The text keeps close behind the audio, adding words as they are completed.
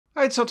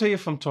Hi, it's Otto here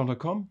from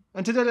Tromm,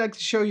 and today I'd like to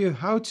show you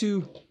how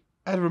to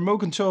add a remote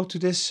control to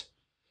this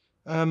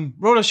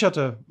roller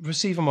shutter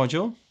receiver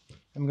module.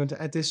 I'm going to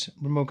add this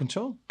remote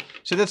control.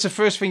 So that's the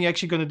first thing you're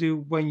actually going to do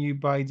when you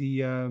buy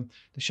the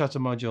shutter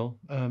module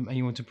and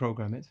you want to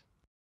program it.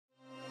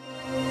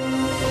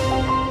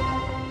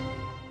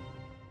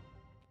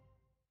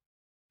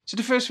 So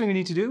the first thing we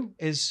need to do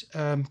is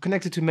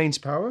connect it to mains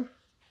power. I'm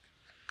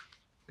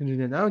going to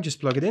do that now, just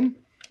plug it in.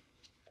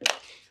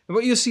 And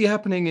what you'll see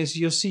happening is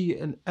you'll see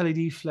an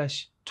LED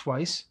flash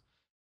twice.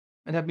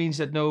 And that means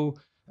that no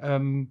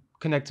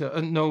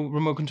no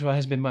remote control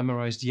has been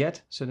memorized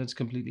yet, so that's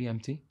completely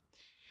empty.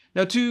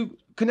 Now to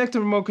connect the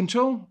remote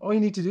control, all you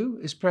need to do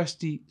is press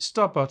the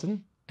stop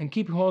button and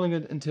keep holding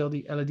it until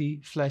the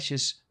LED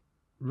flashes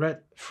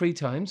red 3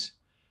 times.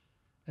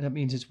 And that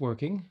means it's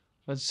working.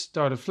 Let's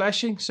start it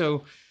flashing.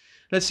 So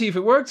let's see if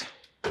it worked.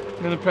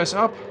 I'm going to press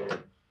up,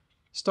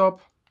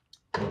 stop,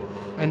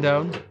 and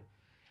down.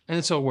 And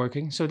it's all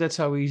working. So that's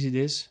how easy it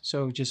is.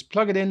 So just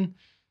plug it in,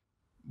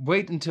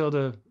 wait until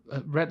the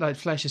red light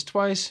flashes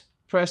twice,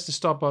 press the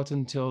stop button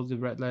until the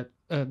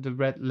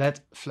red LED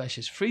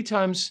flashes 3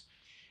 times,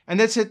 and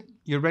that's it.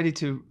 You're ready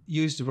to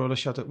use the roller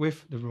shutter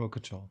with the remote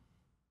control.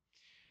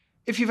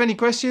 If you have any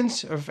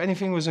questions or if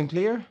anything was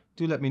unclear,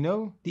 do let me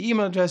know. The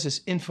email address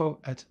is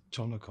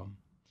info@tromm.com.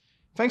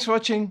 Thanks for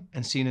watching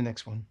and see you in the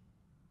next one.